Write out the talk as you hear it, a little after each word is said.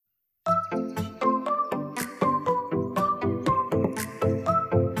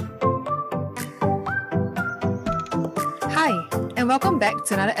welcome back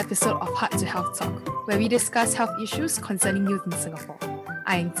to another episode of Heart to Health Talk, where we discuss health issues concerning youth in Singapore.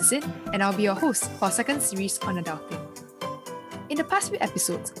 I am Tizin, and I'll be your host for our second series on adulting. In the past few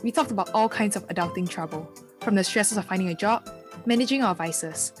episodes, we talked about all kinds of adulting trouble, from the stresses of finding a job, managing our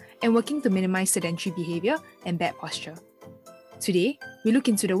vices, and working to minimize sedentary behavior and bad posture. Today, we look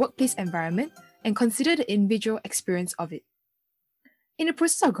into the workplace environment and consider the individual experience of it. In the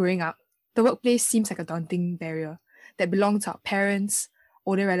process of growing up, the workplace seems like a daunting barrier that belongs to our parents,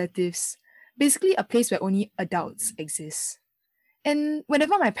 older relatives, basically a place where only adults exist. And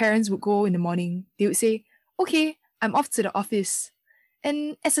whenever my parents would go in the morning, they would say, "Okay, I'm off to the office."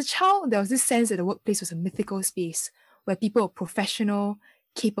 And as a child, there was this sense that the workplace was a mythical space where people were professional,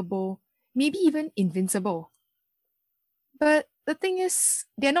 capable, maybe even invincible. But the thing is,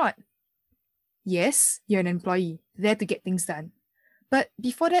 they're not. Yes, you're an employee, there to get things done. But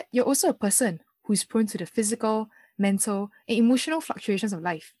before that, you're also a person who's prone to the physical, mental, and emotional fluctuations of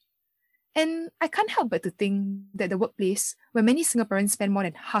life. And I can't help but to think that the workplace, where many Singaporeans spend more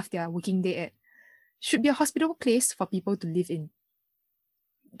than half their working day at, should be a hospitable place for people to live in.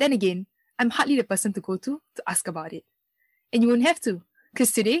 Then again, I'm hardly the person to go to ask about it. And you won't have to,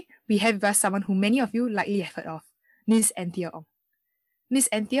 because today we have with us someone who many of you likely have heard of, Ms Anthea Ong. Ms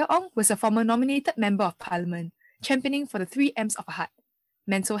Anthea Ong was a former nominated Member of Parliament, championing for the 3 M's of a heart: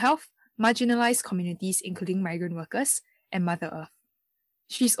 mental health, marginalised communities including migrant workers, and Mother Earth.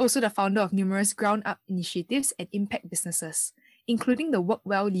 She's also the founder of numerous ground-up initiatives and impact businesses, including the Work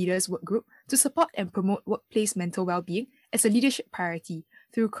Well Leaders Work Group to support and promote workplace mental well-being as a leadership priority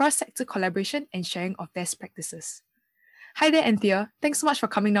through cross-sector collaboration and sharing of best practices. Hi there, Anthea. Thanks so much for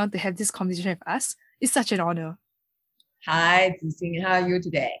coming down to have this conversation with us. It's such an honor. Hi, Zixing. How are you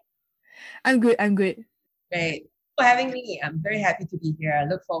today? I'm good. Great. Thanks for having me. I'm very happy to be here. I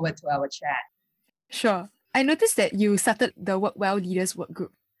look forward to our chat. Sure. I noticed that you started the Work Well Leaders Work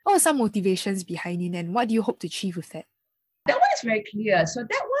Group. What are some motivations behind it, and what do you hope to achieve with that? That one is very clear. So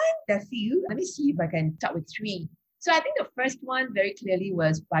that one, the few, let me see if I can start with 3. So I think the first one very clearly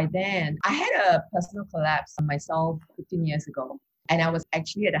was by then, I had a personal collapse on myself 15 years ago. And I was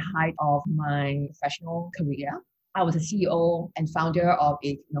actually at the height of my professional career. I was a CEO and founder of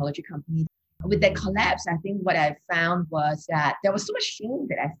a technology company. With that collapse, I think what I found was that there was so much shame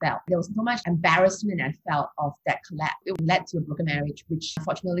that I felt. There was so much embarrassment I felt of that collapse. It led to a broken marriage, which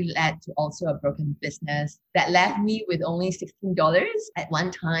unfortunately led to also a broken business that left me with only $16 at one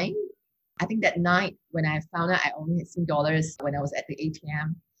time. I think that night when I found out I only had $16 when I was at the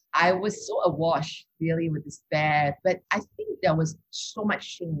ATM, I was so awash really with despair. But I think there was so much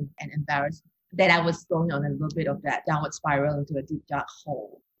shame and embarrassment that I was going on a little bit of that downward spiral into a deep, dark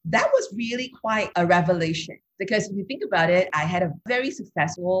hole. That was really quite a revelation because if you think about it, I had a very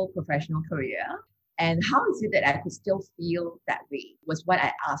successful professional career. And how is it that I could still feel that way was what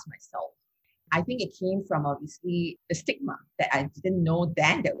I asked myself. I think it came from obviously the stigma that I didn't know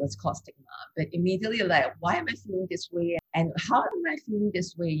then that was called stigma. But immediately like, why am I feeling this way? And how am I feeling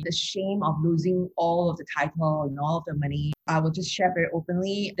this way? The shame of losing all of the title and all of the money. I will just share very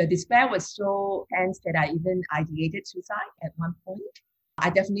openly. The despair was so tense that I even ideated suicide at one point. I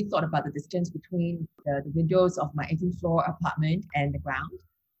definitely thought about the distance between the windows of my 18th floor apartment and the ground.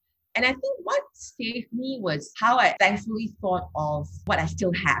 And I think what saved me was how I thankfully thought of what I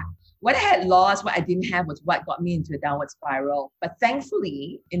still have. What I had lost, what I didn't have was what got me into a downward spiral. But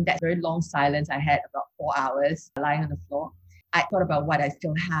thankfully, in that very long silence, I had about 4 hours lying on the floor. I thought about what I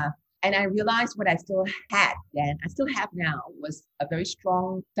still have. And I realized what I still had then, I still have now, was a very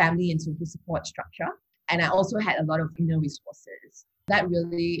strong family and social support structure. And I also had a lot of inner resources. That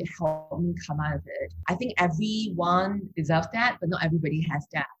really helped me come out of it. I think everyone deserves that, but not everybody has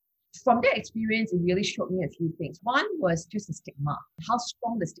that. From that experience, it really showed me a few things. One was just the stigma, how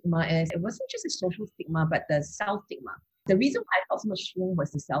strong the stigma is. It wasn't just a social stigma, but the self-stigma. The reason why I felt so much shame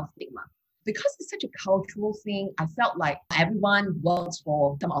was the self-stigma. Because it's such a cultural thing, I felt like everyone works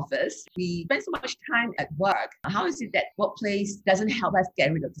for some office. We spend so much time at work. How is it that workplace doesn't help us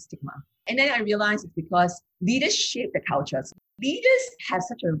get rid of the stigma? And then I realized it's because leaders shape the culture. Leaders have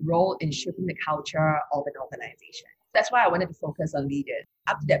such a role in shaping the culture of an organization. That's why I wanted to focus on leaders.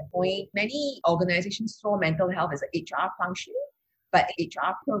 Up to that point, many organizations saw mental health as an HR function, but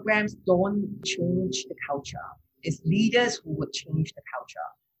HR programs don't change the culture. It's leaders who would change the culture.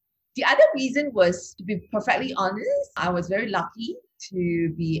 The other reason was, to be perfectly honest, I was very lucky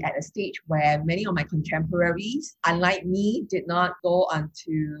to be at a stage where many of my contemporaries, unlike me, did not go on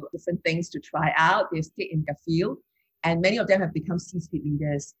to different things to try out. They stayed in their field, and many of them have become C-suite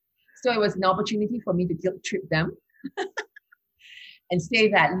leaders. So it was an opportunity for me to guilt trip them and say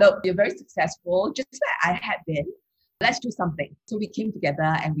that, look, you're very successful, just like I had been. let's do something. So we came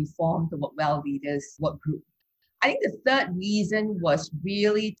together and we formed the Work Well Leaders work group. I think the third reason was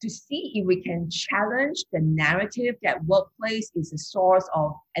really to see if we can challenge the narrative that workplace is a source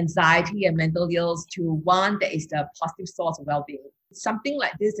of anxiety and mental ills to one that is the positive source of well-being. Something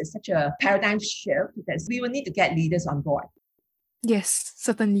like this is such a paradigm shift that we will need to get leaders on board. Yes,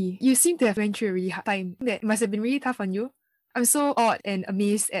 certainly. You seem to have went through a really hard time. That must have been really tough on you. I'm so awed and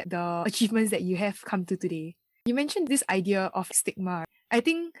amazed at the achievements that you have come to today. You mentioned this idea of stigma. I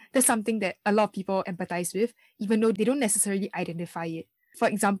think that's something that a lot of people empathize with, even though they don't necessarily identify it. For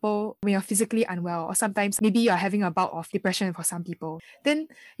example, when you're physically unwell, or sometimes maybe you're having a bout of depression for some people, then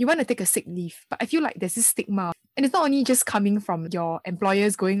you want to take a sick leave. But I feel like there's this stigma. And it's not only just coming from your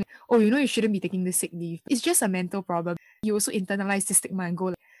employers going, oh, you shouldn't be taking this sick leave. It's just a mental problem. You also internalize the stigma and go,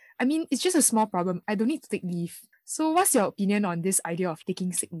 like, I mean, it's just a small problem. I don't need to take leave. So what's your opinion on this idea of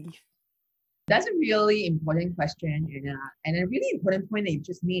taking sick leave? That's a really important question, and a really important point that you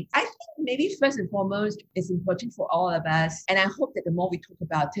just made. I think maybe first and foremost, it's important for all of us. And I hope that the more we talk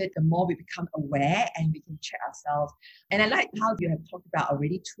about it, the more we become aware and we can check ourselves. And I like how you have talked about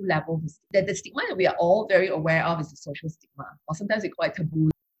already two levels. That the stigma that we are all very aware of is the social stigma, or sometimes we call it taboo.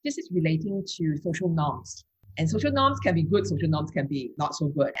 This is relating to social norms. And social norms can be good, social norms can be not so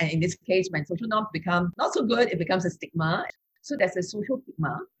good. And in this case, when social norms become not so good, it becomes a stigma. So there's a social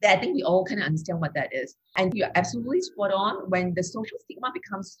stigma that I think we all kind of understand what that is. And you're absolutely spot on. When the social stigma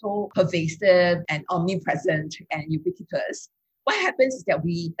becomes so pervasive and omnipresent and ubiquitous, what happens is that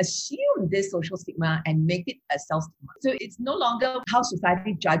we assume this social stigma and make it a self-stigma. So it's no longer how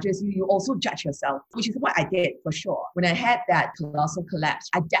society judges you, you also judge yourself, which is what I did for sure. When I had that colossal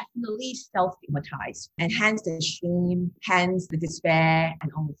collapse, I definitely self-stigmatized, and hence the shame, hence the despair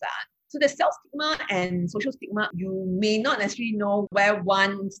and all of that. So the self-stigma and social stigma, you may not necessarily know where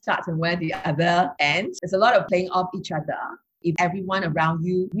one starts and where the other ends. There's a lot of playing off each other. If everyone around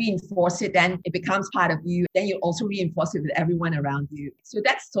you reinforce it, then it becomes part of you. Then you also reinforce it with everyone around you. So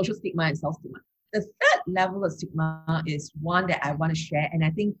that's social stigma and self-stigma. The third level of stigma is one that I want to share. And I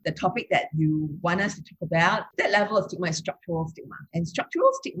think the topic that you want us to talk about, that level of stigma is structural stigma. And structural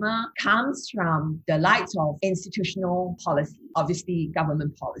stigma comes from the likes of institutional policy, obviously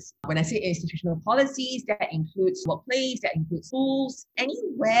government policy. When I say institutional policies, that includes workplace, that includes schools,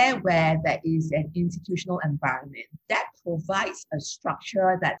 anywhere where there is an institutional environment that provides a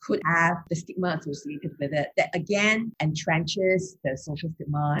structure that could have the stigma associated with it, that again entrenches the social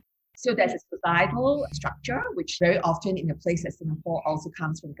stigma. So there's a societal structure, which very often in a place like Singapore also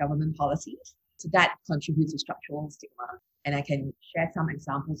comes from government policies. So that contributes to structural stigma. And I can share some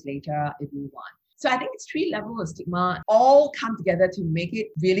examples later if you want. So I think it's three levels of stigma all come together to make it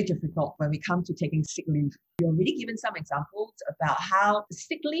really difficult when we come to taking sick leave. You're already given some examples about how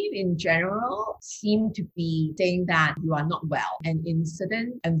sick leave in general seem to be saying that you are not well. And in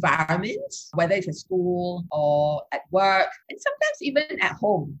certain environments, whether it's at school or at work, and sometimes even at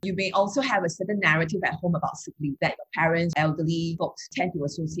home, you may also have a certain narrative at home about sick leave that your parents, elderly folks tend to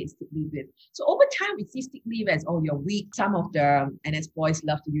associate sick leave with. So over time, we see sick leave as, oh, you're weak. Some of the NS boys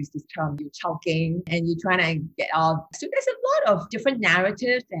love to use this term, you're choking and you're trying to get out. So there's a lot of different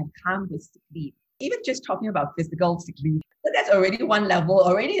narratives that have come with sick leave. Even just talking about physical sick leave, so that's already one level.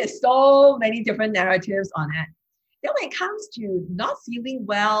 Already there's so many different narratives on it. Then when it comes to not feeling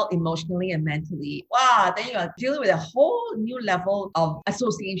well emotionally and mentally, wow, then you're dealing with a whole new level of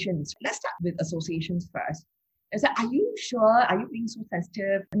associations. Let's start with associations first. It's like, are you sure? Are you being so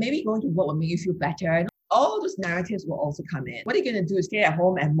sensitive? Maybe going to work will make you feel better. All those narratives will also come in. What are you going to do? Stay at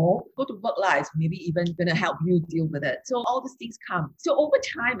home and mope? Go to work life, maybe even going to help you deal with it. So all these things come. So over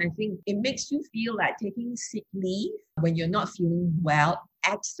time, I think it makes you feel like taking sick leave when you're not feeling well,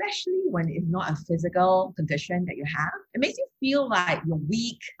 especially when it's not a physical condition that you have. It makes you feel like you're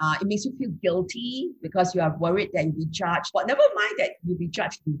weak. It makes you feel guilty because you are worried that you'll be judged. But never mind that you'll be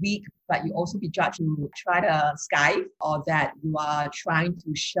judged to be weak, but you also be judged to try to Skype or that you are trying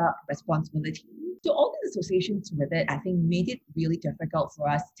to shirk responsibility. So all the associations with it, I think, made it really difficult for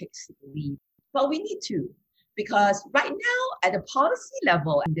us to take sick leave. But we need to, because right now at the policy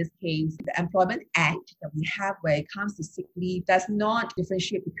level, in this case, the Employment Act that we have where it comes to sick leave does not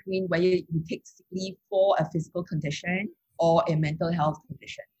differentiate between whether you take sick leave for a physical condition or a mental health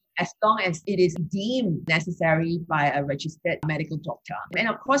condition, as long as it is deemed necessary by a registered medical doctor. And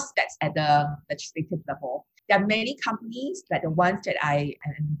of course, that's at the legislative level. There are many companies, like the ones that I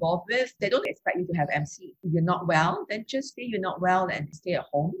am involved with, they don't expect you to have MC. If you're not well, then just say you're not well and stay at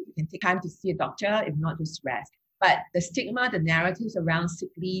home. You can take time to see a doctor, if not, just rest. But the stigma, the narratives around sick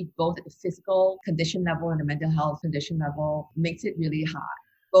leave, both at the physical condition level and the mental health condition level, makes it really hard.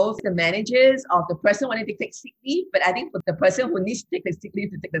 both the managers of the person wanting to take sick leave, but I think for the person who needs to take the sick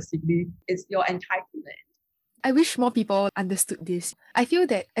leave to take the sick leave, it's your entitlement. I wish more people understood this. I feel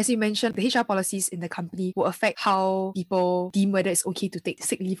that, as you mentioned, the HR policies in the company will affect how people deem whether it's okay to take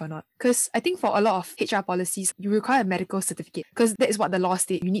sick leave or not. Because I think for a lot of HR policies, you require a medical certificate because that is what the law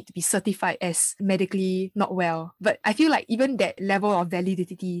states. You need to be certified as medically not well. But I feel like even that level of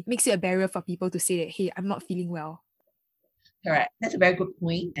validity makes it a barrier for people to say that, hey, I'm not feeling well. Correct. That's a very good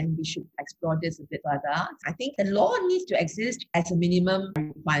point, and we should explore this a bit further. I think the law needs to exist as a minimum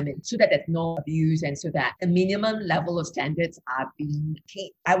requirement so that there's no abuse and so that the minimum level of standards are being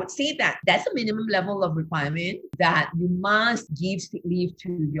attained. I would say that that's a minimum level of requirement that you must give sick leave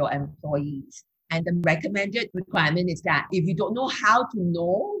to your employees. And the recommended requirement is that if you don't know how to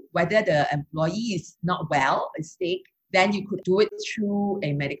know whether the employee is not well, is sick, then you could do it through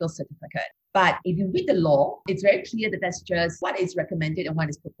a medical certificate. But if you read the law, it's very clear that that's just what is recommended and what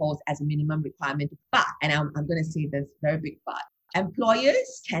is proposed as a minimum requirement. But, and I'm going to say this very big but,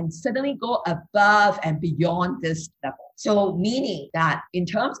 employers can certainly go above and beyond this level. So meaning that in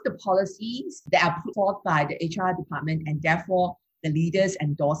terms of the policies that are put forth by the HR department and therefore the leaders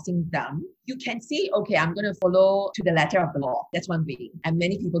endorsing them, you can say, okay, I'm going to follow to the letter of the law. That's one way. And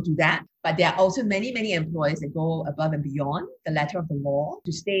many people do that. But there are also many, many employers that go above and beyond the letter of the law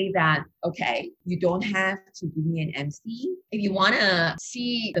to say that, okay, you don't have to give me an MC. If you want to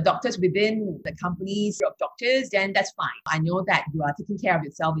see the doctors within the companies of doctors, then that's fine. I know that you are taking care of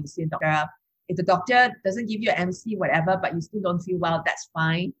yourself when you see a doctor. If the doctor doesn't give you an MC, whatever, but you still don't feel well, that's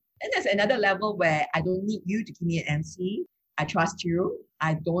fine. And there's another level where I don't need you to give me an MC. I trust you.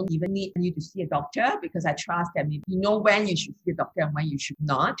 I don't even need you to see a doctor because I trust that you know when you should see a doctor and when you should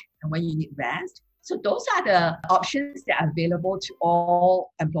not and when you need rest. So those are the options that are available to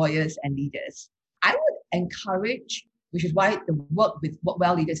all employers and leaders. I would encourage, which is why the work with work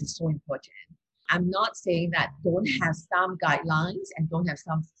well leaders is so important. I'm not saying that don't have some guidelines and don't have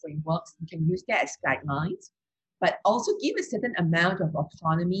some frameworks. You can use that as guidelines, but also give a certain amount of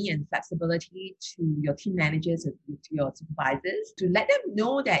autonomy and flexibility to your team managers and to your supervisors to let them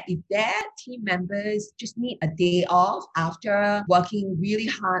know that if their team members just need a day off after working really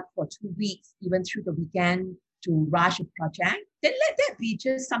hard for 2 weeks, even through the weekend to rush a project, then let that be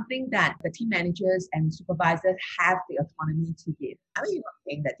just something that the team managers and supervisors have the autonomy to give. I mean, you're not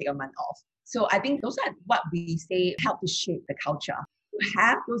saying that take a month off. So I think those are what we say help to shape the culture. You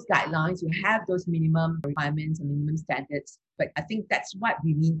have those guidelines, you have those minimum requirements and minimum standards. But I think that's what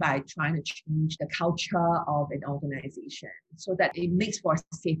we mean by trying to change the culture of an organization so that it makes for a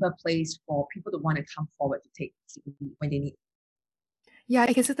safer place for people to want to come forward to take sick leave when they need. Yeah,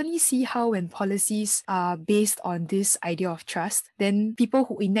 I can certainly see how when policies are based on this idea of trust, then people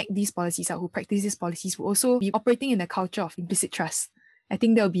who enact these policies or who practice these policies will also be operating in a culture of implicit trust. I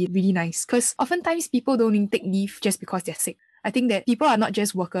think that would be really nice because oftentimes people don't even take leave just because they're sick. I think that people are not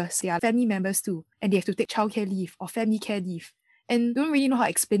just workers, they are family members too, and they have to take childcare leave or family care leave and don't really know how to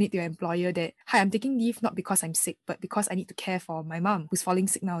explain it to your employer that, hi, I'm taking leave not because I'm sick, but because I need to care for my mom who's falling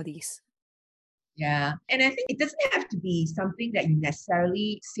sick nowadays. Yeah. And I think it doesn't have to be something that you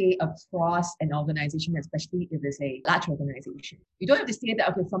necessarily say across an organization, especially if it's a large organization. You don't have to say that,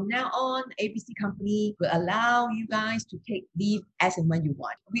 okay, from now on, ABC company will allow you guys to take leave as and when you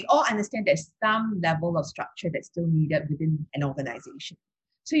want. We all understand there's some level of structure that's still needed within an organization.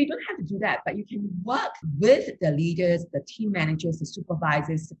 So you don't have to do that, but you can work with the leaders, the team managers, the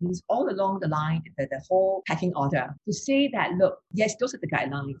supervisors, all along the line, the whole pecking order to say that, look, yes, those are the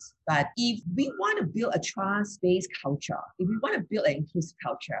guidelines. But if we want to build a trust-based culture, if we want to build an inclusive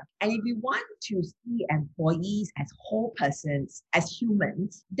culture, and if we want to see employees as whole persons, as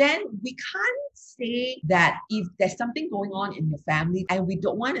humans, then we can't say that if there's something going on in your family and we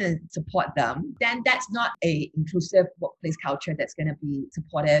don't want to support them, then that's not an inclusive workplace culture that's going to be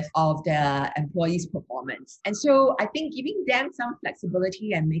supportive of the employees' performance. And so I think giving them some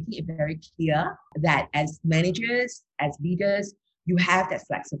flexibility and making it very clear that as managers, as leaders, you have that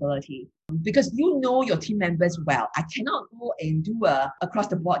flexibility because you know your team members well. I cannot go and do a across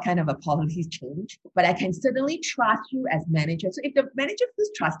the board kind of a policy change, but I can certainly trust you as manager. So if the manager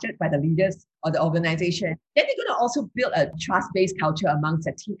feels trusted by the leaders or the organization, then they're going to also build a trust-based culture amongst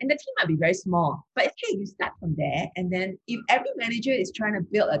the team. And the team might be very small, but hey, you start from there. And then if every manager is trying to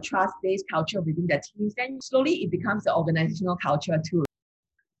build a trust-based culture within their teams, then slowly it becomes the organizational culture too.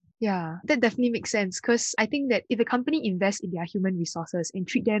 Yeah, that definitely makes sense because I think that if a company invests in their human resources and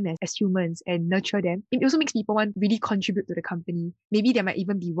treat them as humans and nurture them, it also makes people want to really contribute to the company. Maybe they might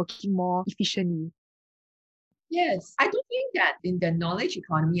even be working more efficiently. Yes, I do think that in the knowledge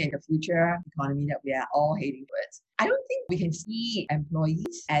economy and the future economy that we are all heading towards, I don't think we can see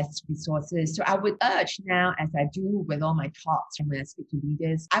employees as resources. So I would urge now, as I do with all my talks when I speak to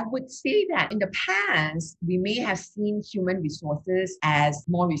leaders, I would say that in the past, we may have seen human resources as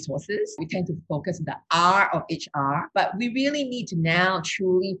more resources. We tend to focus on the R of HR, but we really need to now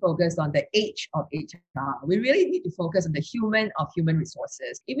truly focus on the H of HR. We really need to focus on the human of human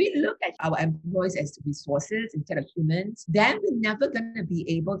resources. If we look at our employees as resources instead of humans, then we're never going to be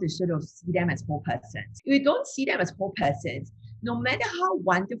able to sort of see them as whole persons. If we don't see them as whole persons, no matter how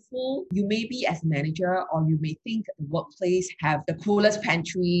wonderful you may be as a manager, or you may think the workplace have the coolest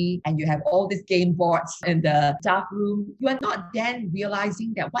pantry and you have all these game boards in the staff room, you are not then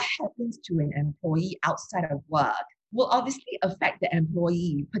realizing that what happens to an employee outside of work will obviously affect the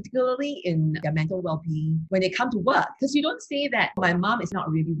employee, particularly in their mental well-being when they come to work. Because you don't say that my mom is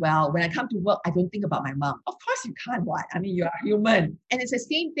not really well. When I come to work, I don't think about my mom. Of course you can't, what? I mean, you're human. And it's the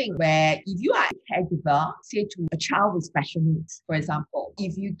same thing where if you are a caregiver, say to a child with special needs, for example,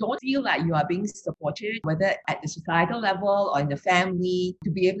 if you don't feel like you are being supported, whether at the societal level or in the family, to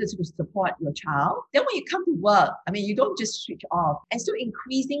be able to sort of support your child, then when you come to work, I mean, you don't just switch off. And so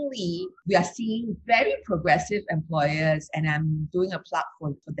increasingly, we are seeing very progressive employees, and I'm doing a plug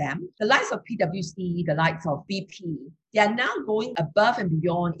for them. The likes of PwC, the likes of BP, they are now going above and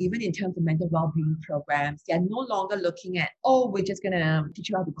beyond, even in terms of mental well-being programs. They are no longer looking at, oh, we're just going to teach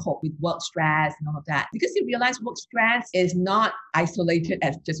you how to cope with work stress and all of that. Because they realize work stress is not isolated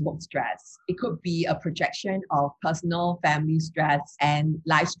as just work stress. It could be a projection of personal, family stress and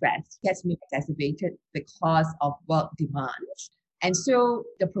life stress gets exacerbated because of work demands. And so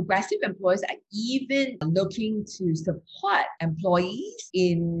the progressive employers are even looking to support employees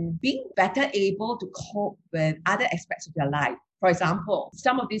in being better able to cope with other aspects of their life. For example,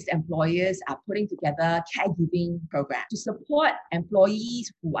 some of these employers are putting together caregiving programs to support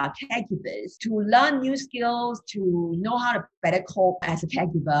employees who are caregivers to learn new skills, to know how to better cope as a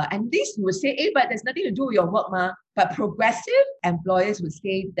caregiver. And this you would say, hey, but there's nothing to do with your work, ma. But progressive employers would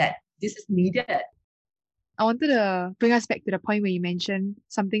say that this is needed. I wanted to bring us back to the point where you mentioned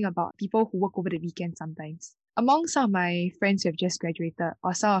something about people who work over the weekend sometimes. Among some of my friends who have just graduated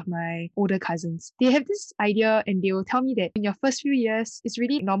or some of my older cousins, they have this idea and they will tell me that in your first few years, it's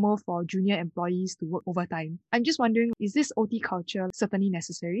really normal for junior employees to work overtime. I'm just wondering, is this OT culture certainly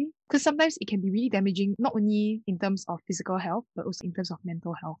necessary? Because sometimes it can be really damaging, not only in terms of physical health, but also in terms of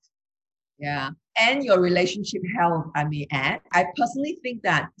mental health. Yeah. And your relationship health, I may add. I personally think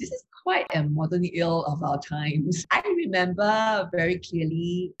that this is quite a modern ill of our times. I remember very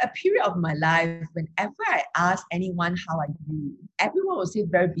clearly a period of my life whenever I asked anyone how are you, everyone would say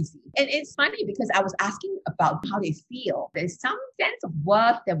very busy. And it's funny because I was asking about how they feel. There's some sense of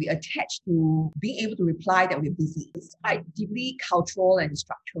worth that we attach to being able to reply that we're busy. It's quite deeply cultural and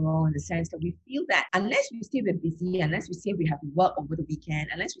structural in the sense that we feel that unless we say we're busy, unless we say we have to work over the weekend,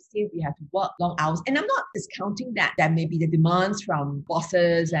 unless we say we have to work long hours, and I'm not discounting that there may be the demands from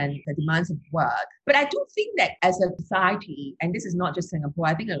bosses and the demands of work, but I do think that as a society, and this is not just Singapore,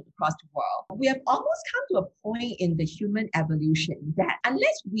 I think across the world, we have almost come to a point in the human evolution that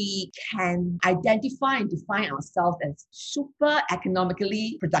unless we can identify and define ourselves as super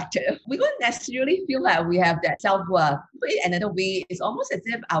economically productive, we don't necessarily feel like we have that self-worth. Put it another way, it's almost as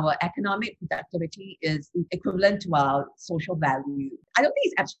if our economic productivity is equivalent to our social value. I don't think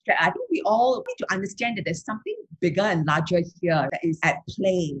it's abstract. I think we all need to understand that there's something bigger and larger here that is at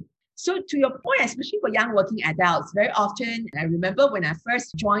play. So to your point, especially for young working adults, very often, I remember when I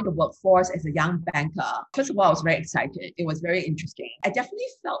first joined the workforce as a young banker, first of all, I was very excited. It was very interesting. I definitely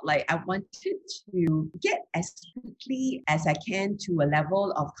felt like I wanted to get as quickly as I can to a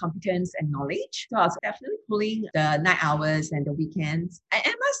level of competence and knowledge. So I was definitely pulling the night hours and the weekends. And I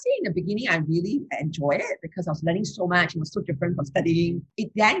must say in the beginning, I really enjoyed it because I was learning so much. It was so different from studying.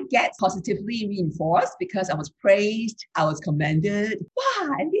 It then gets positively reinforced because I was praised, I was commended.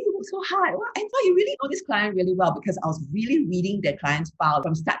 Wow, and they were so hard. Wow, I thought you really know this client really well because I was really reading the client's file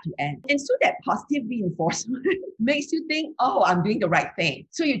from start to end. And so that positive reinforcement makes you think, oh, I'm doing the right thing.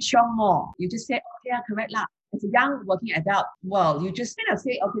 So you chiong more. You just say, oh, yeah, correct lah. As a young working adult, well, you just kind of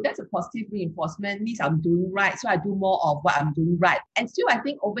say, okay, that's a positive reinforcement, means I'm doing right. So I do more of what I'm doing right. And still, I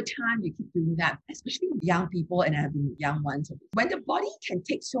think over time, you keep doing that, especially with young people, and I have been young ones. When the body can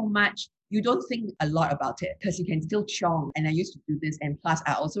take so much, you don't think a lot about it because you can still chiong. And I used to do this. And plus,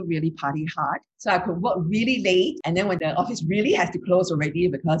 I also really party hard. So I could work really late. And then when the office really has to close already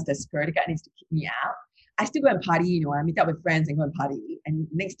because the security guard needs to kick me out, I still go and party, I meet up with friends and go and party. And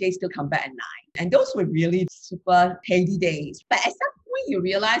next day still come back at 9. And those were really super heady days. But at some point you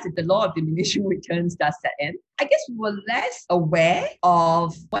realize that the law of diminishing returns does set in. I guess we were less aware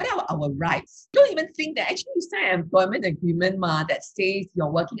of what are our rights. don't even think that actually you sign an employment agreement that says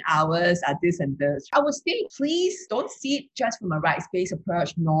your working hours are this and this. I would say, please don't see it just from a rights-based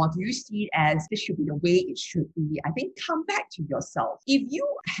approach, nor do you see it as this should be the way it should be. I think come back to yourself. If you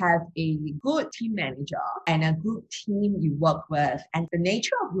have a good team manager and a good team you work with, and the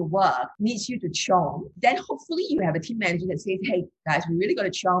nature of your work needs you to chong, then hopefully you have a team manager that says, hey guys, we really got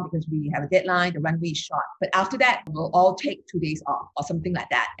to chong because we have a deadline, the runway is short. But after that, we'll all take 2 days off or something like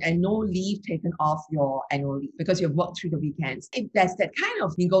that. And no leave taken off your annual leave because you've worked through the weekends. If there's that kind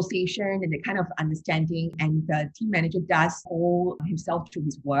of negotiation and the kind of understanding, and the team manager does hold himself to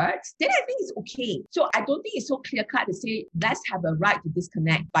his words, then I think it's okay. So I don't think it's so clear cut to say, let's have a right to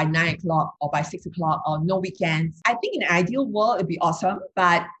disconnect by 9 o'clock or by 6 o'clock or no weekends. I think in an ideal world, it'd be awesome,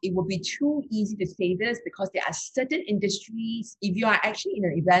 but it would be too easy to say this because there are certain industries, if you are actually in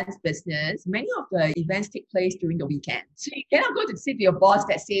an events business, many of the events take place during the weekend. So you cannot go to say to your boss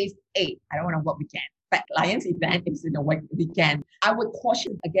that says, hey, I don't want to work weekend. But client's event is in a weekend. I would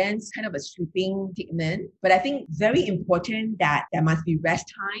caution against kind of a sweeping statement, but I think very important that there must be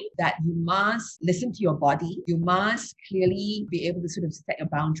rest time, that you must listen to your body. You must clearly be able to sort of set your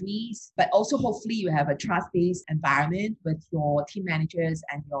boundaries, but also hopefully you have a trust-based environment with your team managers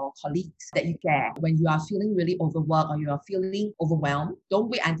and your colleagues that you care. When you are feeling really overworked or you are feeling overwhelmed, don't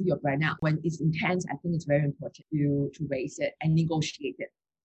wait until you're burnt out. When it's intense, I think it's very important to raise it and negotiate it.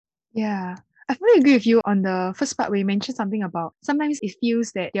 Yeah. I fully agree with you on the first part where you mentioned something about sometimes it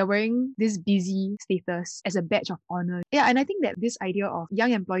feels that they're wearing this busy status as a badge of honor. Yeah, and I think that this idea of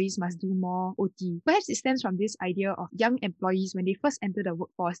young employees must do more OT, perhaps it stems from this idea of young employees when they first enter the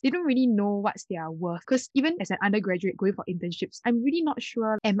workforce, they don't really know what's their worth. Because even as an undergraduate going for internships, I'm really not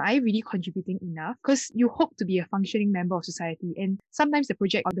sure, am I really contributing enough? Because you hope to be a functioning member of society, and sometimes the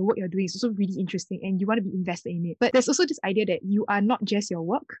project or the work you're doing is also really interesting and you want to be invested in it. But there's also this idea that you are not just your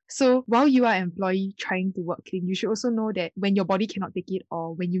work. So while you are employee trying to work clean, you should also know that when your body cannot take it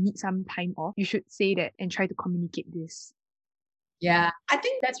or when you need some time off, you should say that and try to communicate this. Yeah, I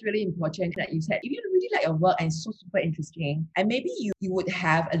think that's really important that you said. If you really like your work and it's so super interesting, and maybe you would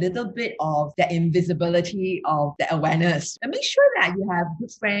have a little bit of the invisibility of the awareness. And make sure that you have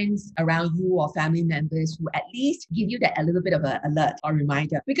good friends around you or family members who at least give you that a little bit of an alert or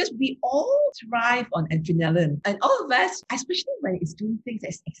reminder. Because we all thrive on adrenaline. And all of us, especially when it's doing things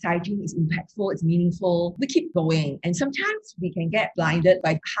that's exciting, it's impactful, it's meaningful, we keep going. And sometimes we can get blinded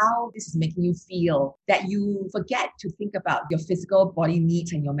by how this is making you feel, that you forget to think about your physical body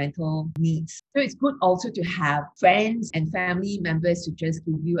needs and your mental needs. So it's good also to have friends and family members to just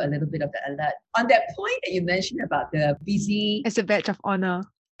give you a little bit of the alert. On that point that you mentioned about the busy as a badge of honor,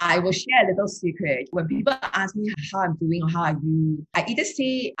 I will share a little secret. When people ask me how I'm doing or how are you, I either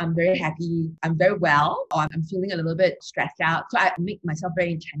say I'm very happy, I'm very well, or I'm feeling a little bit stressed out. So I make myself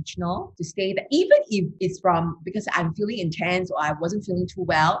very intentional to say that even if it's from because I'm feeling intense or I wasn't feeling too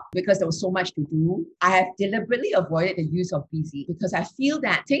well because there was so much to do, I have deliberately avoided the use of busy because I feel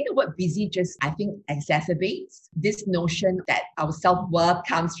that saying the word busy just, I think, exacerbates this notion that our self-worth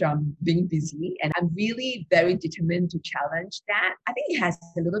comes from being busy. And I'm really very determined to challenge that. I think it has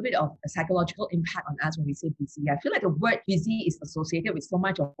a little bit of a psychological impact on us when we say busy. I feel like the word busy is associated with so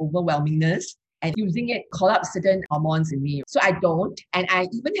much of overwhelmingness, and using it call up certain hormones in me. So I don't. And I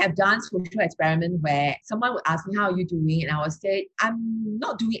even have done social experiment where someone would ask me, how are you doing? And I would say, I'm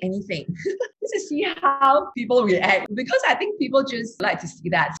not doing anything. Just to see how people react. Because I think people just like to see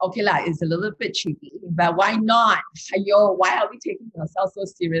that. Okay, it's a little bit cheeky, but why not? Why are we taking ourselves so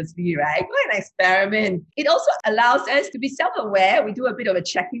seriously, right? Go and experiment. It also allows us to be self-aware. We do a bit of a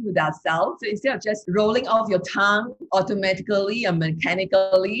check-in with ourselves. So instead of just rolling off your tongue automatically or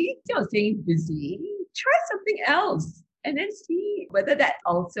mechanically, instead of saying busy, try something else and then see whether that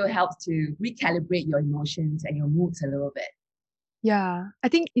also helps to recalibrate your emotions and your moods a little bit. Yeah, I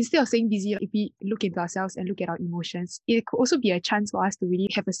think instead of saying busy, if we look into ourselves and look at our emotions, it could also be a chance for us to really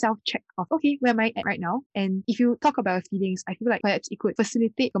have a self-check of, okay, where am I at right now? And if you talk about your feelings, I feel like perhaps it could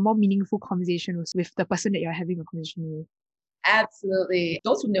facilitate a more meaningful conversation with the person that you're having a conversation with. Absolutely.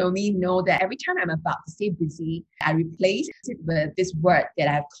 Those who know me know that every time I'm about to say busy, I replace it with this word that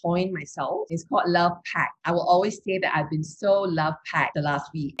I've coined myself. It's called love packed. I will always say that I've been so love packed the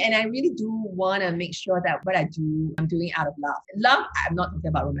last week. And I really do want to make sure that what I do, I'm doing out of love. Love, I'm not talking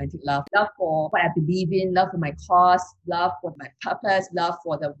about romantic love. Love for what I believe in, love for my cause, love for my purpose, love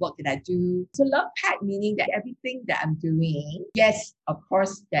for the work that I do. So love packed meaning that everything that I'm doing, yes, of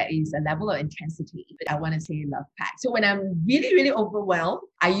course, there is a level of intensity, but I want to say love packed. So when I'm really, really overwhelmed,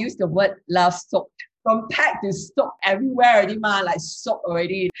 I use the word love soaked. from packed to soaked everywhere already, like soaked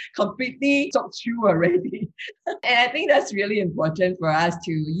already, completely soaked through already. And I think that's really important for us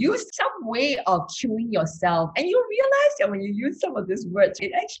to use some way of cueing yourself. And you realize that when you use some of these words,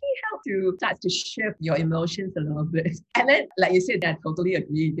 it actually helps to start to shift your emotions a little bit. And then, like you said, I totally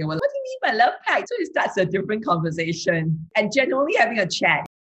agree. They were like, what do you mean by love packed? So it starts a different conversation and generally having a chat.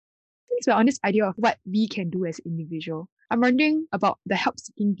 Since we're on this idea of what we can do as individuals, I'm wondering about the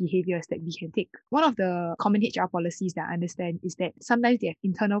help-seeking behaviors that we can take. One of the common HR policies that I understand is that sometimes they have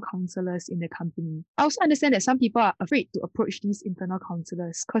internal counselors in the company. I also understand that some people are afraid to approach these internal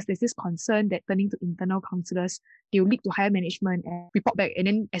counselors because there's this concern that turning to internal counselors, they will lead to higher management and report back. And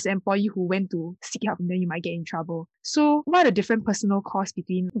then as an employee who went to seek help from them, you might get in trouble. So what are the different personal costs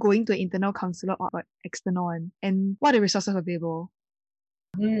between going to an internal counselor or an external one? And what are the resources available?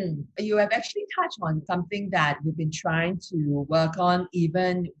 You have actually touched on something that we've been trying to work on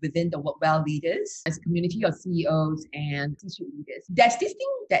even within the WorkWell leaders, as a community of CEOs and C-suite leaders. There's this thing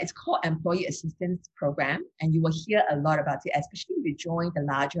that is called Employee Assistance Program, and you will hear a lot about it, especially if you join the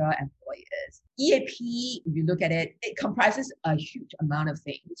larger employers. EAP, if you look at it, it comprises a huge amount of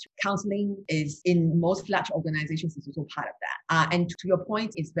things. Counseling is in most large organizations is also part of that. And to your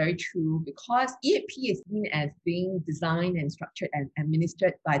point, it's very true because EAP is seen as being designed and structured and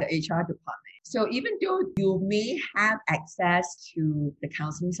administered by the HR department. So even though you may have access to the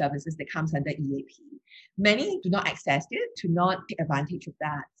counseling services that comes under EAP, many do not access it, to not take advantage of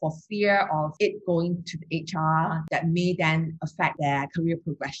that for fear of it going to the HR that may then affect their career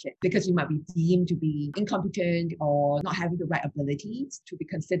progression because you might be deemed to be incompetent or not having the right abilities to be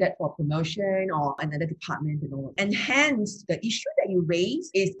considered for promotion or another department and all. And hence, the issue that you raise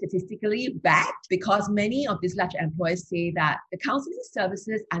is statistically backed because many of these large employers say that the counseling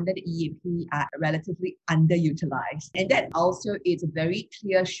services under the EAP are relatively underutilized. And that also is a very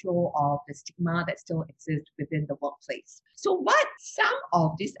clear show of the stigma that still exists within the workplace. So what some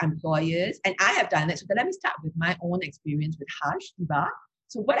of these employers, and I have done it, so let me start with my own experience with Hush, Diva.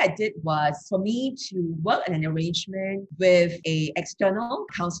 So what I did was for me to work in an arrangement with an external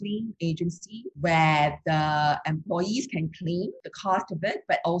counseling agency where the employees can claim the cost of it,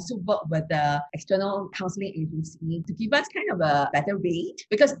 but also work with the external counseling agency to give us kind of a better rate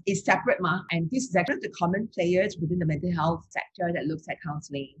because it's separate. And this is actually the common players within the mental health sector that looks at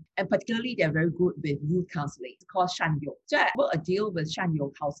counseling. And particularly, they're very good with youth counseling. It's called Shanyo. So I work a deal with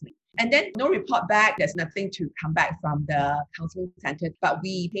Shanyo Counseling. And then no report back, there's nothing to come back from the counseling center, but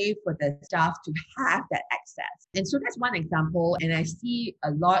we pay for the staff to have that access. And so that's one example. And I see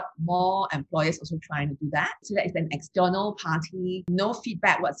a lot more employers also trying to do that. So that is an external party, no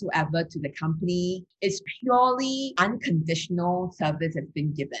feedback whatsoever to the company. It's purely unconditional service that's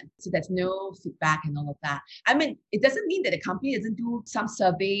been given. So there's no feedback and all of that. I mean, it doesn't mean that the company doesn't do some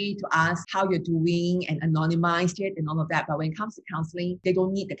survey to ask how you're doing and anonymize it and all of that. But when it comes to counseling, they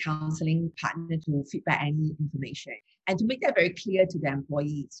don't need the counseling partner to feedback any information and to make that very clear to the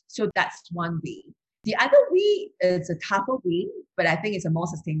employees. So that's one way. The other way is a tougher way, but I think it's a more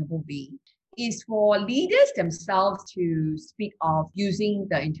sustainable way, is for leaders themselves to speak of using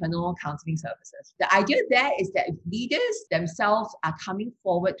the internal counseling services. The idea there is that if leaders themselves are coming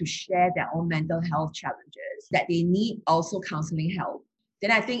forward to share their own mental health challenges, that they need also counseling help, then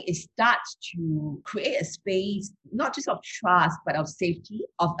I think it starts to create a space, not just of trust, but of safety,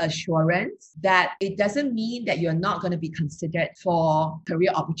 of assurance that it doesn't mean that you're not going to be considered for career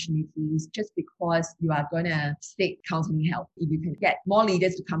opportunities just because you are going to seek counseling help. If you can get more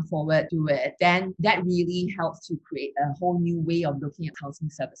leaders to come forward to it, then that really helps to create a whole new way of looking at counseling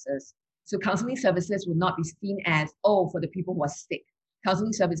services. So counseling services will not be seen as, oh, for the people who are sick.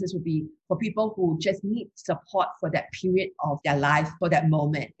 Counseling services would be for people who just need support for that period of their life, for that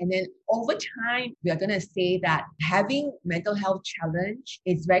moment. And then over time, we are going to say that having mental health challenge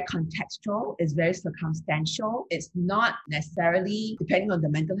is very contextual, it's very circumstantial. It's not necessarily, depending on the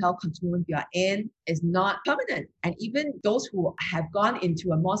mental health continuum you are in, is not permanent. And even those who have gone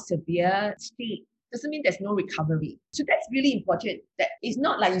into a more severe state doesn't mean there's no recovery. So that's really important. That it's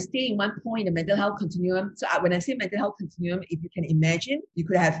not like you stay in one point in the mental health continuum. So when I say mental health continuum, if you can imagine, you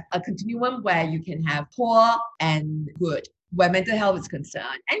could have a continuum where you can have poor and good, where mental health is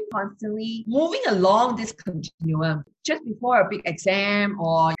concerned, and constantly moving along this continuum. Just before a big exam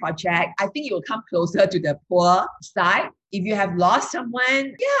or project, I think you will come closer to the poor side. If you have lost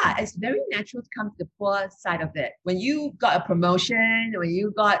someone, yeah, it's very natural to come to the poor side of it. When you got a promotion, when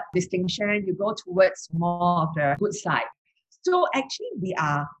you got distinction, you go towards more of the good side. So actually, we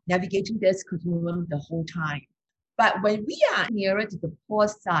are navigating this continuum the whole time. But when we are nearer to the poor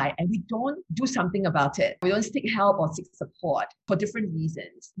side and we don't do something about it, we don't seek help or seek support for different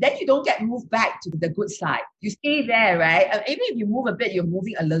reasons, then you don't get moved back to the good side. You stay there, right? And even if you move a bit, you're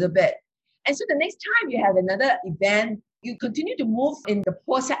moving a little bit. And so the next time you have another event, you continue to move in the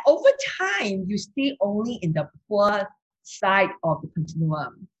poor side. Over time, you stay only in the poor side of the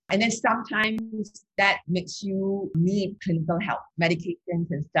continuum. And then sometimes that makes you need clinical help, medications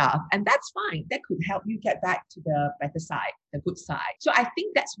and stuff. And that's fine. That could help you get back to the better side, the good side. So I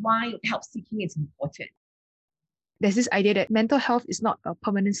think that's why help seeking is important. There's this idea that mental health is not a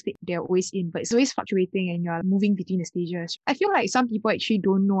permanent state they're always in, but it's always fluctuating and you're moving between the stages. I feel like some people actually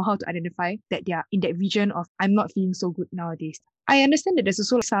don't know how to identify that they're in that region of I'm not feeling so good nowadays. I understand that there's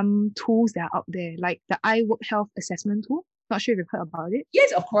also some tools that are out there, like the iWork Health Assessment tool. Not sure if you've heard about it.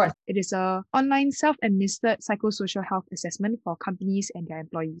 Yes, of course. It is an online self-administered psychosocial health assessment for companies and their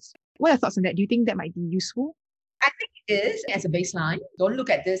employees. What are your thoughts on that? Do you think that might be useful? I think it is as a baseline. Don't look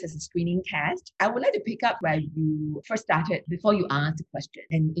at this as a screening test. I would like to pick up where you first started before you asked the question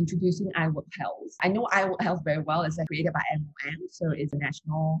and introducing iWork Health. I know iWork Health very well. It's created by MOM, so it's a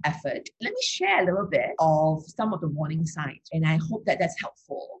national effort. Let me share a little bit of some of the warning signs, and I hope that that's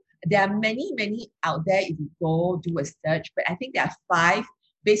helpful. There are many, many out there if you go do a search, but I think there are 5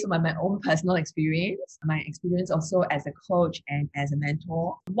 based on my own personal experience, my experience also as a coach and as a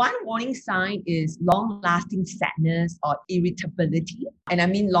mentor. One warning sign is long-lasting sadness or irritability. And I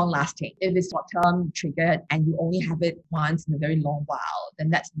mean long-lasting. If it's short-term triggered and you only have it once in a very long while,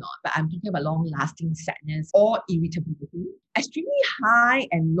 then that's not. But I'm talking about long-lasting sadness or irritability. Extremely high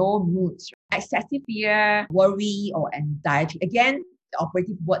and low moods, excessive fear, worry, or anxiety. Again, the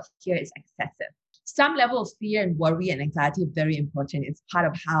operative word here is excessive. Some level of fear and worry and anxiety is very important. It's part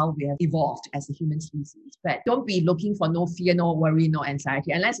of how we have evolved as a human species. But don't be looking for no fear, no worry, no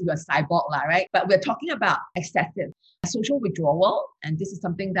anxiety, unless you're a cyborg, right? But we're talking about excessive social withdrawal. And this is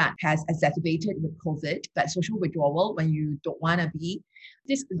something that has exacerbated with COVID. But social withdrawal, when you don't want to be,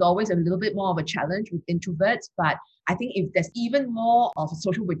 this is always a little bit more of a challenge with introverts. But I think if there's even more of a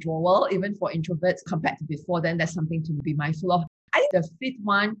social withdrawal, even for introverts compared to before, then that's something to be mindful of. I think the 5th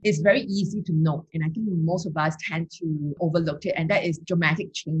one is very easy to note, and I think most of us tend to overlook it, and that is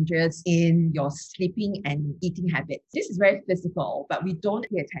dramatic changes in your sleeping and eating habits. This is very physical, but we don't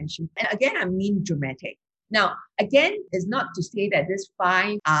pay attention. And again, I mean dramatic. Now, again, it's not to say that these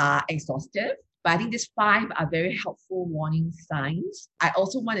 5 are exhaustive, but I think these 5 are very helpful warning signs. I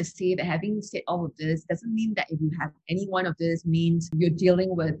also want to say that having said all of this doesn't mean that if you have any one of this means you're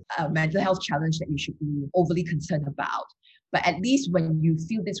dealing with a mental health challenge that you should be overly concerned about. But at least when you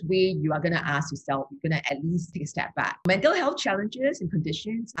feel this way, you are going to ask yourself, you're going to at least take a step back. Mental health challenges and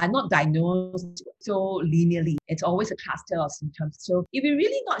conditions are not diagnosed so linearly. It's always a cluster of symptoms. So if you're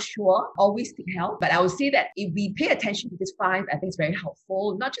really not sure, always seek help. But I would say that if we pay attention to this 5, I think it's very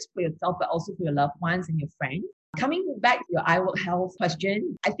helpful, not just for yourself, but also for your loved ones and your friends. Coming back to your iWork Health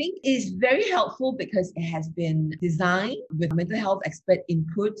question, I think is very helpful because it has been designed with mental health expert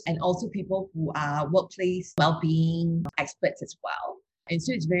input and also people who are workplace well-being experts as well. And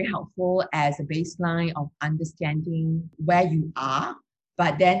so it's very helpful as a baseline of understanding where you are.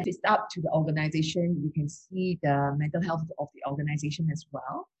 But then it's up to the organization. You can see the mental health of the organization as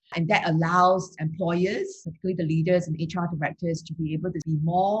well. And that allows employers, particularly the leaders and HR directors, to be able to be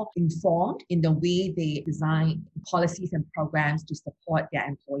more informed in the way they design policies and programs to support their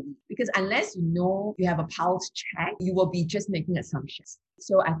employees. Because unless you know you have a pulse check, you will be just making assumptions.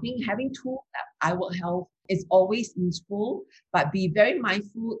 So I think having tools like iWork Health is always useful, but be very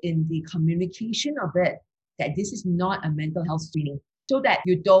mindful in the communication of it that this is not a mental health screening. So that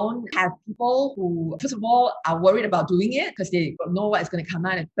you don't have people who, first of all, are worried about doing it because they don't know what is going to come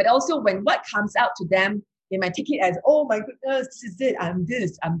out. But also when what comes out to them, they might take it as, oh my goodness, this is it, I'm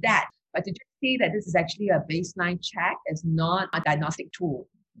this, I'm that. But to just see that this is actually a baseline check is not a diagnostic tool.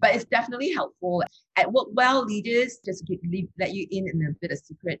 But it's definitely helpful. At WorkWell Leaders, just to let you in a bit of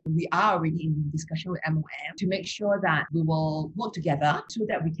secret, we are already in discussion with MOM to make sure that we will work together so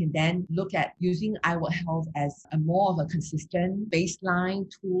that we can then look at using iWork Health as a more of a consistent baseline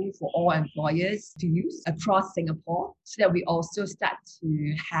tool for all employers to use across Singapore so that we also start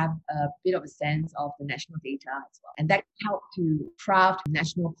to have a bit of a sense of the national data as well. And that can help to craft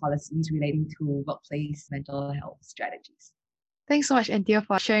national policies relating to workplace mental health strategies. Thanks so much, Anthea,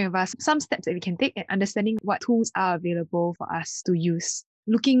 for sharing with us some steps that we can take and understanding what tools are available for us to use.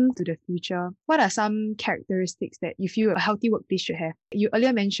 Looking to the future, what are some characteristics that you feel a healthy workplace should have? You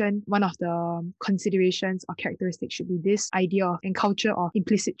earlier mentioned one of the considerations or characteristics should be this idea of and culture of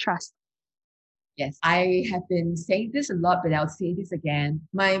implicit trust. Yes, I have been saying this a lot, but I'll say this again.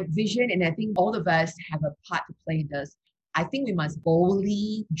 My vision, and I think all of us have a part to play in this. I think we must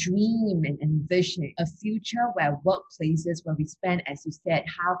boldly dream and envision a future where workplaces where we spend, as you said,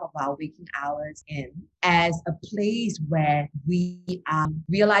 half of our waking hours in, as a place where we are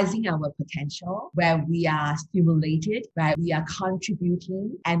realizing our potential, where we are stimulated, where we are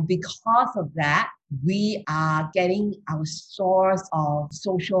contributing. And because of that, we are getting our source of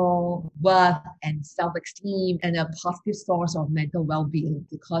social worth and self-esteem and a positive source of mental well-being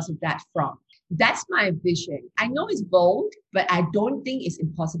because of that from. That's my vision. I know it's bold, but I don't think it's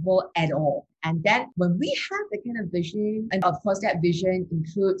impossible at all. And then when we have that kind of vision, and of course that vision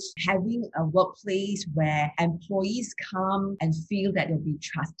includes having a workplace where employees come and feel that they'll be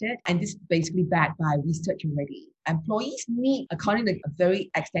trusted. And this is basically backed by research already. Employees need, according to a very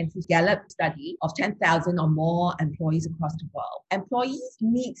extensive Gallup study of 10,000 or more employees across the world, employees'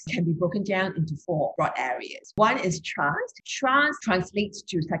 needs can be broken down into 4 broad areas. One is trust. Trust translates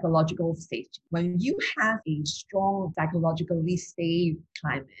to psychological safety. When you have a strong psychologically safe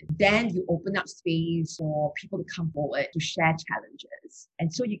climate, then you open up space for people to come forward to share challenges.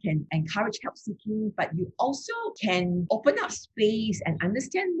 And so you can encourage help seeking, but you also can open up space and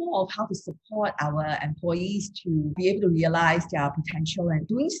understand more of how to support our employees to be able to realize their potential, and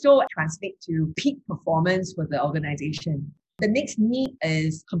doing so translate to peak performance for the organization. The next need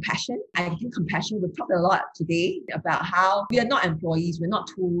is compassion. I think compassion, we've talked a lot today about how we are not employees, we're not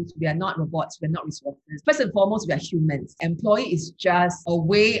tools, we are not robots, we're not resources. First and foremost, we are humans. Employee is just a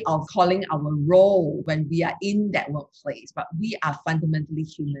way of calling our role when we are in that workplace, but we are fundamentally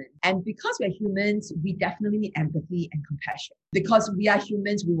human. And because we're humans, we definitely need empathy and compassion. Because we are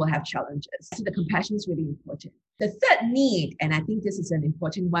humans, we will have challenges. So the compassion is really important. The third need, and I think this is an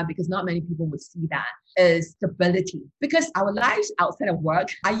important one because not many people would see that, is stability. Because our lives outside of work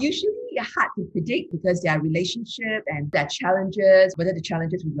are usually hard to predict because there are relationships and there are challenges, whether the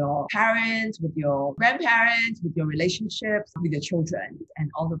challenges with your parents, with your grandparents, with your relationships, with your children,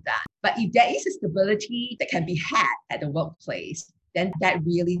 and all of that. But if there is a stability that can be had at the workplace, then that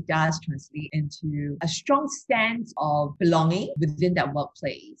really does translate into a strong sense of belonging within that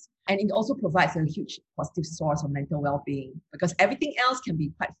workplace. And it also provides a huge positive source of mental well-being because everything else can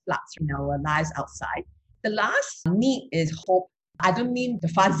be quite flat in our lives outside. The last need is hope. I don't mean the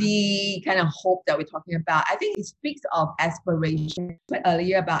fuzzy kind of hope that we're talking about. I think it speaks of aspiration.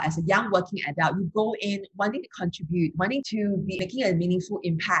 Earlier about as a young working adult, you go in wanting to contribute, wanting to be making a meaningful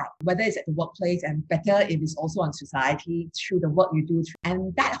impact, whether it's at the workplace and better if it's also on society through the work you do.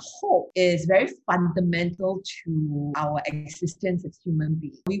 And that hope is very fundamental to our existence as human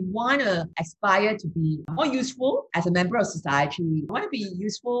beings. We want to aspire to be more useful as a member of society. We want to be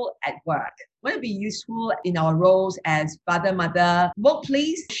useful at work. Want to be useful in our roles as father, mother.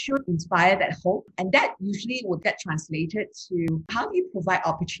 Workplace should inspire that hope. And that usually will get translated to how do you provide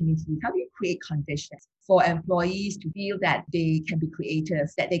opportunities? How do you create conditions for employees to feel that they can be creative,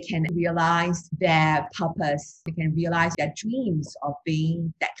 that they can realize their purpose, they can realize their dreams of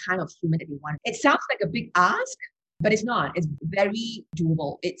being that kind of human that they want. It sounds like a big ask, but it's not. It's very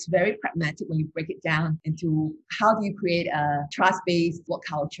doable. It's very pragmatic when you break it down into how do you create a trust-based work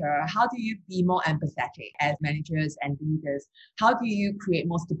culture? How do you be more empathetic as managers and leaders? How do you create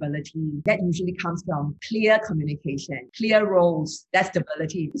more stability? That usually comes from clear communication, clear roles. That's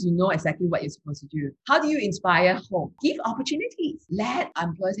stability because you know exactly what you're supposed to do. How do you inspire hope? Give opportunities. Let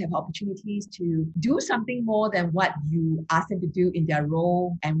employees have opportunities to do something more than what you ask them to do in their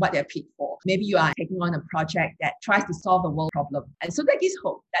role and what they're paid for. Maybe you are taking on a project that tries to solve a world problem. And so that gives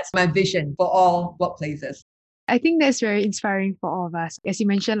hope. That's my vision for all workplaces. I think that's very inspiring for all of us. As you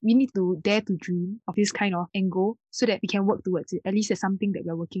mentioned, we need to dare to dream of this kind of end goal so that we can work towards it. At least it's something that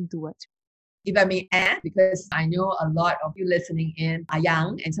we're working towards. If I may add, because I know a lot of you listening in are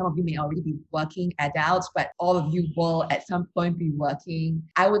young and some of you may already be working adults, but all of you will at some point be working.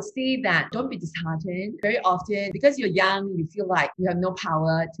 I would say that don't be disheartened. Very often, because you're young, you feel like you have no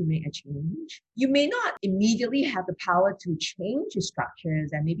power to make a change. You may not immediately have the power to change your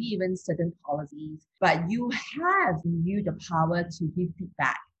structures and maybe even certain policies, but you have in you the power to give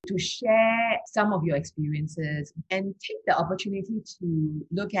feedback, to share some of your experiences and take the opportunity to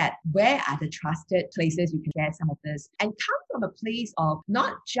look at where are the trusted places you can share some of this and come from a place of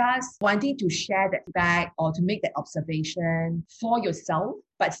not just wanting to share that feedback or to make that observation for yourself,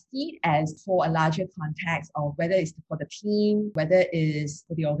 but see it as for a larger context of whether it's for the team, whether it is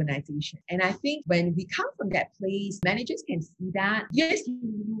for the organization. And I think when we come from that place, managers can see that. Yes,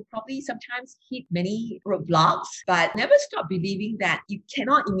 you probably sometimes hit many roadblocks, but never stop believing that you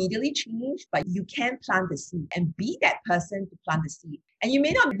cannot immediately change, but you can plant the seed and be that person to plant the seed. And you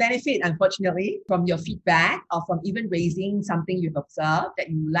may not benefit, unfortunately, from your feedback or from even raising something you've observed that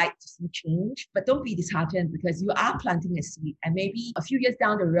you would like to see change. But don't be disheartened because you are planting a seed. And maybe a few years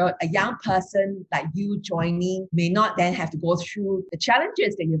down the road, a young person like you joining may not then have to go through the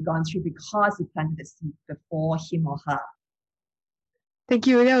challenges that you've gone through because you planted the seed before him or her. Thank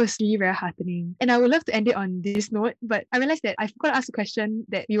you. That was really very heartening. And I would love to end it on this note, but I realized that I forgot to ask a question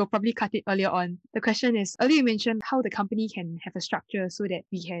that we will probably cut it earlier on. The question is, earlier you mentioned how the company can have a structure so that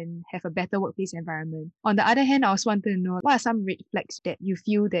we can have a better workplace environment. On the other hand, I also wanted to know what are some red flags that you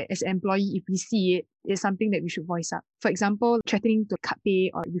feel that as an employee, if we see it, is something that we should voice up. For example, threatening to cut pay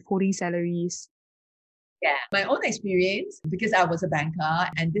or withholding salaries. Yeah, my own experience, because I was a banker,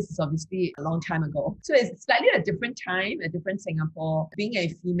 and this is obviously a long time ago. So it's slightly a different time, a different Singapore. Being a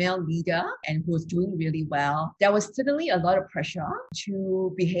female leader and who was doing really well, there was certainly a lot of pressure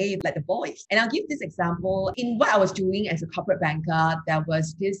to behave like the boys. And I'll give this example. In what I was doing as a corporate banker, there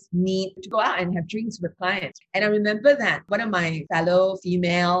was this need to go out and have drinks with clients. And I remember that one of my fellow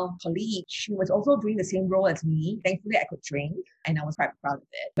female colleagues, she was also doing the same role as me. Thankfully, I could drink and I was quite proud of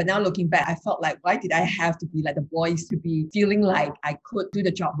it. But now looking back, I felt like, why did I have to be like the boys to be feeling like I could do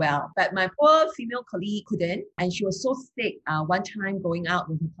the job well? But my poor female colleague couldn't. And she was so sick one time going out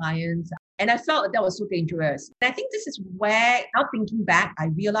with her clients. And I felt that was so dangerous. And I think this is where, now thinking back, I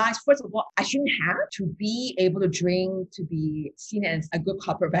realized, first of all, I shouldn't have to be able to drink to be seen as a good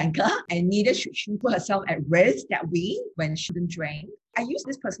corporate banker. And neither should she put herself at risk that way when she shouldn't drink. I use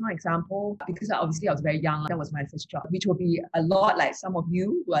this personal example because obviously I was very young. That was my first job, which will be a lot like some of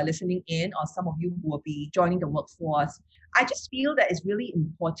you who are listening in or some of you who will be joining the workforce. I just feel that it's really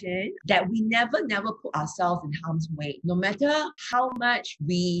important that we never put ourselves in harm's way, no matter how much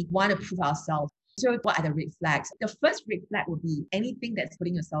we want to prove ourselves. So what are the red flags? The first red flag would be anything that's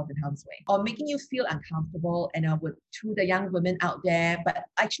putting yourself in harm's way or making you feel uncomfortable. And I would, to the young women out there, but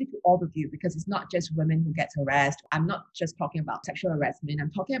actually to all of you, because it's not just women who get harassed. I'm not just talking about sexual harassment.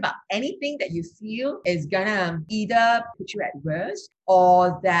 I'm talking about anything that you feel is gonna either put you at risk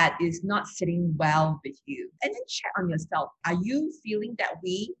or that is not sitting well with you. And then check on yourself. Are you feeling that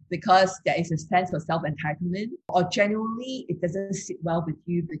way because there is a sense of self-entitlement, or genuinely it doesn't sit well with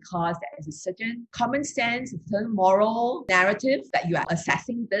you because there is a certain common sense, a certain moral narrative that you are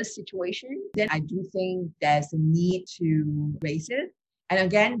assessing this situation? Then I do think there's a need to raise it. And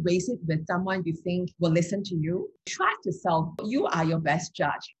again, raise it with someone you think will listen to you. Trust yourself. You are your best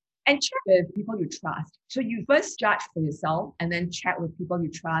judge. And check with people you trust. So you first judge for yourself and then check with people you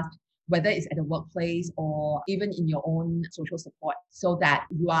trust, whether it's at the workplace or even in your own social support, so that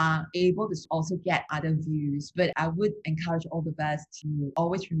you are able to also get other views. But I would encourage all of us to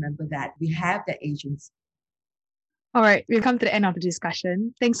always remember that we have that agency. All right, we've come to the end of the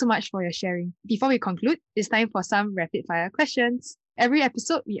discussion. Thanks so much for your sharing. Before we conclude, it's time for some rapid fire questions. Every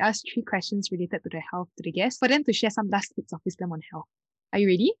episode, we ask 3 questions related to the health to the guests for them to share some last bits of wisdom on health. Are you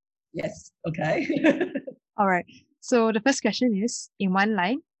ready? Yes. Okay. All right. So the first question is, in one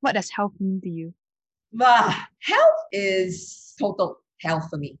line, what does health mean to you? Health is total health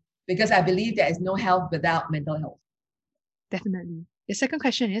for me because I believe there is no health without mental health. Definitely. The second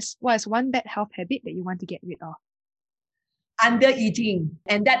question is, what is one bad health habit that you want to get rid of? Under eating.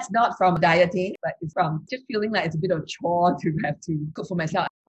 And that's not from dieting, but it's from just feeling like it's a bit of a chore to have to cook for myself.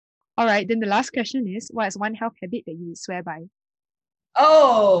 All right. Then the last question is, what is one health habit that you would swear by?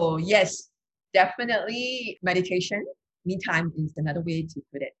 Oh, yes, definitely meditation. Me time is another way to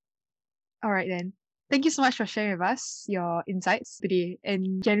put it. All right, then. Thank you so much for sharing with us your insights today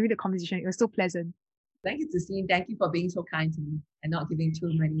and generally the conversation. It was so pleasant. Thank you, Justine. Thank you for being so kind to me and not giving too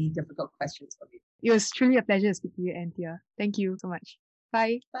many difficult questions for me. It was truly a pleasure to speak to you, Anthea. Thank you so much.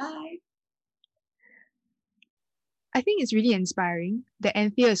 Bye. Bye. I think it's really inspiring that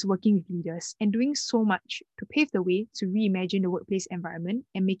Anthea is working with leaders and doing so much to pave the way to reimagine the workplace environment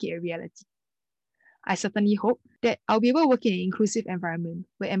and make it a reality. I certainly hope that I'll be able to work in an inclusive environment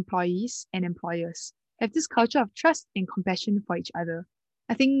where employees and employers have this culture of trust and compassion for each other.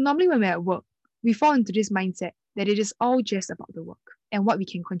 I think normally when we're at work, we fall into this mindset that it is all just about the work and what we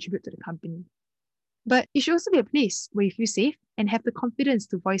can contribute to the company. But it should also be a place where you feel safe and have the confidence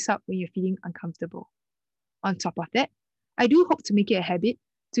to voice out when you're feeling uncomfortable. On top of that, I do hope to make it a habit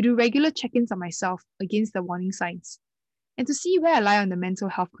to do regular check-ins on myself against the warning signs and to see where I lie on the mental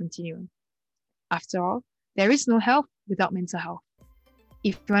health continuum. After all, there is no health without mental health.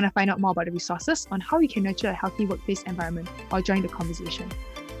 If you want to find out more about the resources on how you can nurture a healthy workplace environment or join the conversation,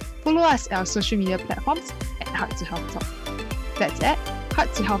 follow us at our social media platforms at Heart to Health Talk. That's at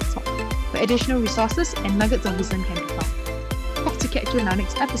Heart to Health Talk, where additional resources and nuggets of wisdom can be found. Hope to catch you in our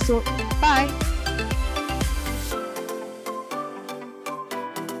next episode. Bye!